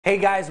Hey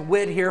guys,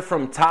 Whit here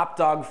from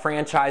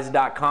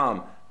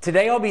TopDogFranchise.com.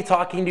 Today I'll be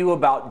talking to you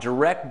about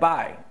Direct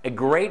Buy, a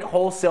great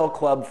wholesale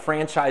club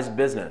franchise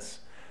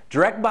business.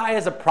 Direct Buy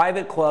is a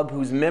private club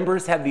whose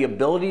members have the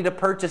ability to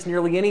purchase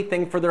nearly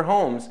anything for their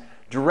homes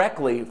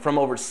directly from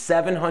over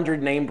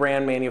 700 name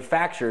brand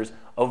manufacturers,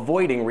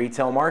 avoiding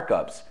retail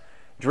markups.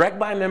 Direct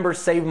Buy members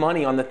save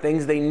money on the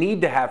things they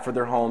need to have for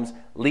their homes,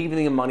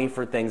 leaving the money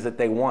for things that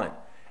they want.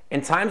 In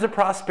times of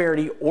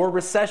prosperity or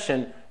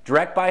recession,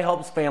 Direct Buy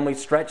helps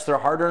families stretch their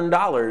hard-earned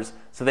dollars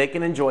so they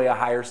can enjoy a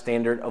higher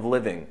standard of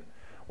living.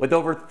 With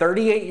over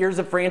 38 years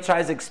of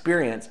franchise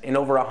experience in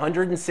over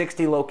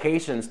 160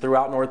 locations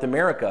throughout North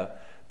America,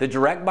 the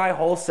Direct Buy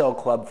Wholesale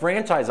Club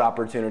franchise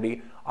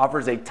opportunity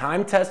offers a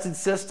time-tested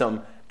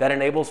system that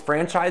enables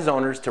franchise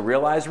owners to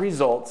realize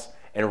results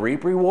and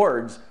reap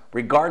rewards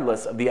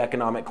regardless of the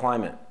economic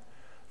climate.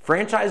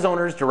 Franchise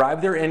owners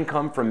derive their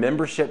income from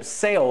membership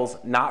sales,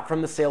 not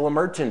from the sale of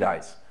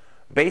merchandise.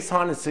 Based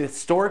on its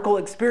historical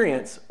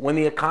experience, when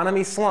the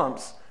economy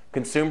slumps,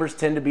 consumers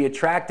tend to be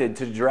attracted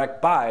to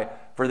Direct Buy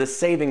for the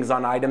savings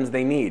on items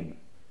they need.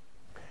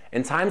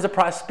 In times of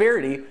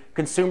prosperity,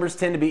 consumers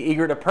tend to be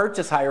eager to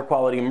purchase higher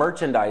quality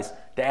merchandise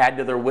to add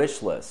to their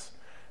wish lists.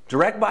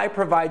 Direct Buy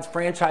provides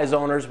franchise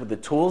owners with the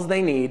tools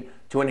they need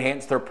to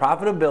enhance their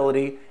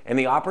profitability and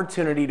the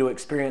opportunity to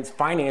experience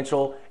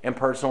financial and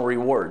personal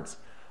rewards.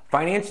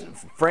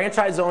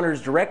 Franchise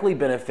owners directly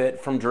benefit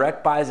from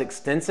Direct Buy's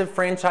extensive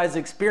franchise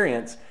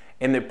experience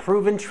and the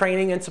proven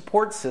training and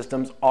support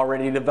systems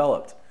already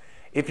developed.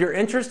 If you're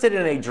interested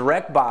in a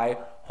Direct Buy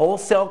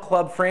wholesale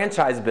club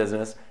franchise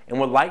business and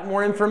would like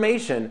more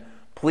information,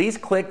 please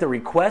click the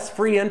Request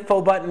Free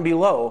Info button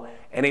below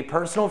and a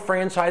personal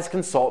franchise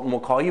consultant will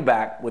call you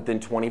back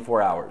within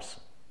 24 hours.